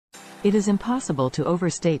It is impossible to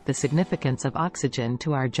overstate the significance of oxygen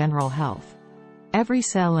to our general health. Every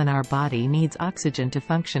cell in our body needs oxygen to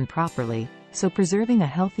function properly, so preserving a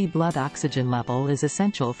healthy blood oxygen level is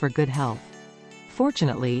essential for good health.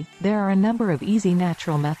 Fortunately, there are a number of easy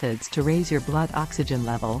natural methods to raise your blood oxygen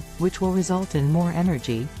level, which will result in more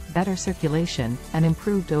energy, better circulation, and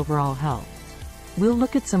improved overall health. We'll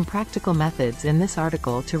look at some practical methods in this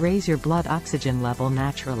article to raise your blood oxygen level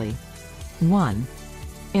naturally. 1.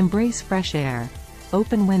 Embrace fresh air.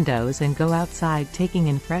 Open windows and go outside. Taking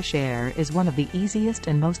in fresh air is one of the easiest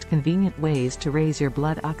and most convenient ways to raise your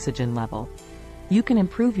blood oxygen level. You can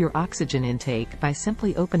improve your oxygen intake by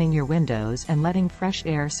simply opening your windows and letting fresh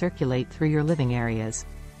air circulate through your living areas.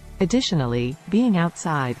 Additionally, being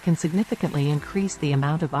outside can significantly increase the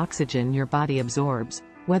amount of oxygen your body absorbs,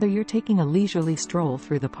 whether you're taking a leisurely stroll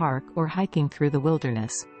through the park or hiking through the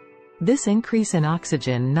wilderness. This increase in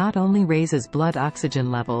oxygen not only raises blood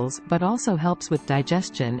oxygen levels but also helps with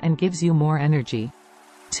digestion and gives you more energy.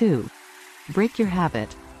 2. Break your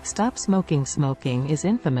habit. Stop smoking. Smoking is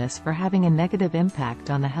infamous for having a negative impact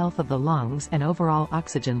on the health of the lungs and overall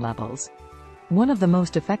oxygen levels. One of the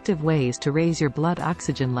most effective ways to raise your blood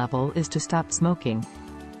oxygen level is to stop smoking.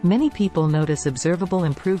 Many people notice observable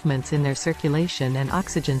improvements in their circulation and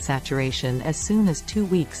oxygen saturation as soon as 2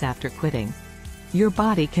 weeks after quitting. Your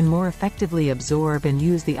body can more effectively absorb and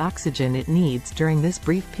use the oxygen it needs during this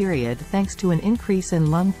brief period thanks to an increase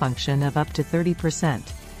in lung function of up to 30%.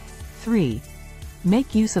 3.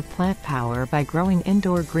 Make use of plant power by growing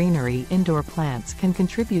indoor greenery. Indoor plants can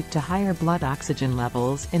contribute to higher blood oxygen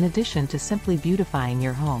levels in addition to simply beautifying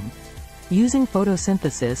your home. Using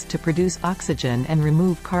photosynthesis to produce oxygen and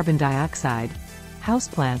remove carbon dioxide,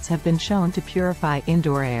 houseplants have been shown to purify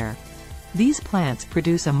indoor air. These plants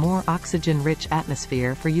produce a more oxygen-rich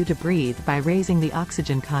atmosphere for you to breathe by raising the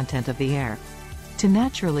oxygen content of the air. To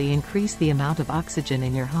naturally increase the amount of oxygen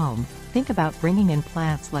in your home, think about bringing in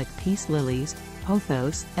plants like peace lilies,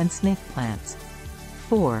 pothos, and snake plants.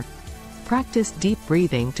 4. Practice deep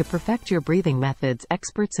breathing to perfect your breathing methods.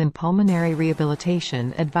 Experts in pulmonary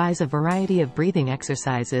rehabilitation advise a variety of breathing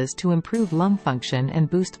exercises to improve lung function and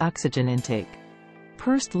boost oxygen intake.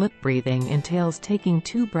 Pursed lip breathing entails taking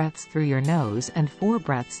 2 breaths through your nose and 4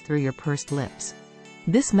 breaths through your pursed lips.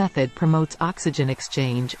 This method promotes oxygen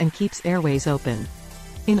exchange and keeps airways open.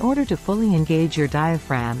 In order to fully engage your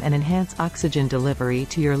diaphragm and enhance oxygen delivery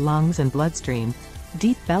to your lungs and bloodstream,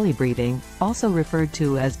 deep belly breathing, also referred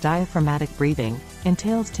to as diaphragmatic breathing,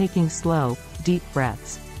 entails taking slow, deep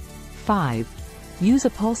breaths. 5. Use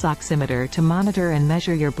a pulse oximeter to monitor and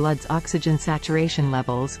measure your blood's oxygen saturation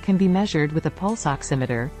levels. Can be measured with a pulse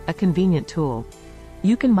oximeter, a convenient tool.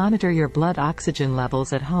 You can monitor your blood oxygen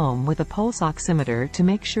levels at home with a pulse oximeter to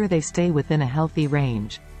make sure they stay within a healthy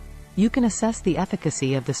range. You can assess the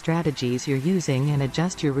efficacy of the strategies you're using and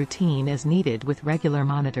adjust your routine as needed with regular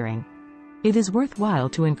monitoring. It is worthwhile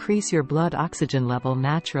to increase your blood oxygen level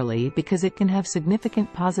naturally because it can have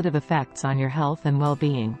significant positive effects on your health and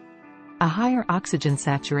well-being. A higher oxygen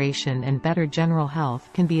saturation and better general health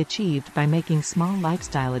can be achieved by making small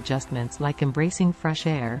lifestyle adjustments like embracing fresh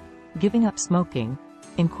air, giving up smoking,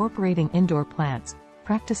 incorporating indoor plants,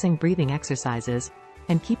 practicing breathing exercises,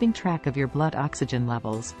 and keeping track of your blood oxygen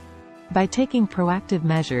levels. By taking proactive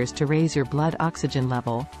measures to raise your blood oxygen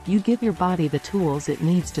level, you give your body the tools it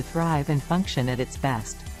needs to thrive and function at its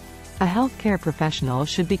best. A healthcare professional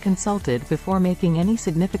should be consulted before making any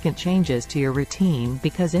significant changes to your routine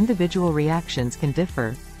because individual reactions can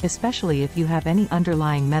differ, especially if you have any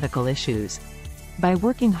underlying medical issues. By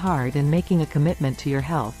working hard and making a commitment to your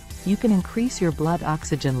health, you can increase your blood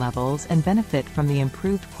oxygen levels and benefit from the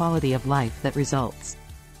improved quality of life that results.